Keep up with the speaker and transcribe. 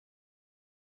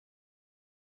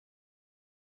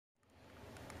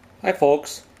Hi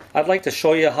folks, I'd like to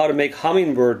show you how to make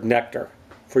hummingbird nectar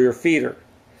for your feeder.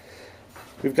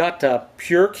 We've got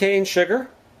pure cane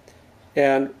sugar,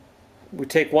 and we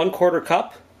take 1/4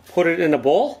 cup, put it in a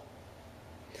bowl.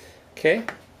 Okay,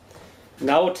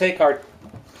 now we'll take our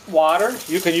water.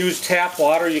 You can use tap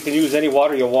water, you can use any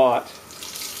water you want,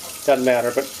 doesn't matter,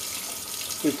 but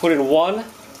we put in 1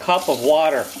 cup of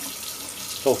water.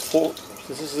 So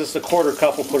this is a 1/4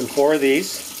 cup, we'll put in 4 of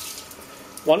these.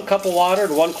 1 cup of water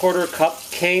and 1/4 cup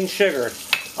cane sugar.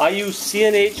 I use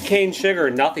C&H cane sugar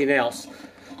and nothing else.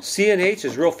 C&H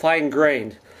is real fine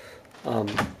grained.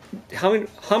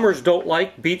 Hummers don't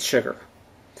like beet sugar,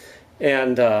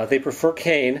 and they prefer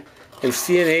cane, and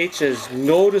C&H is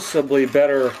noticeably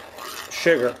better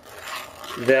sugar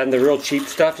than the real cheap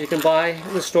stuff you can buy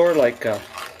in the store, like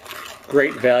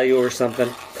Great Value or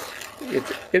something.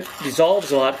 It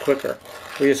dissolves a lot quicker.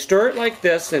 You stir it like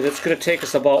this, and it's going to take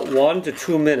us about 1 to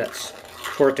 2 minutes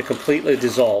for it to completely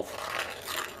dissolve.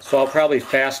 So I'll probably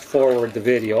fast forward the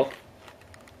video.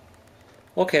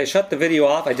 Okay, I shut the video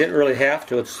off. I didn't really have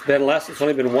to. It's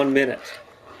only been 1 minute.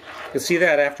 You can see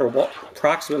that after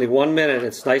approximately 1 minute,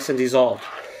 it's nice and dissolved.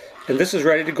 And this is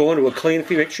ready to go into a clean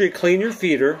feeder. Make sure you clean your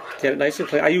feeder. Get it nice and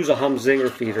clean. I use a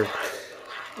Hummingbird feeder.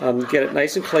 Get it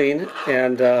nice and clean,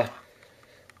 and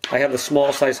I have the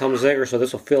small size Hummingbird, so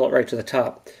this will fill it right to the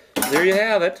top. There you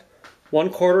have it.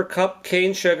 1/4 cup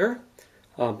cane sugar,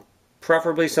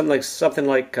 preferably something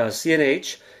like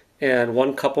C&H, and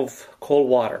 1 cup of cold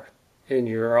water, and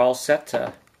you're all set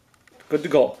to good to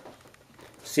go.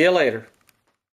 See you later.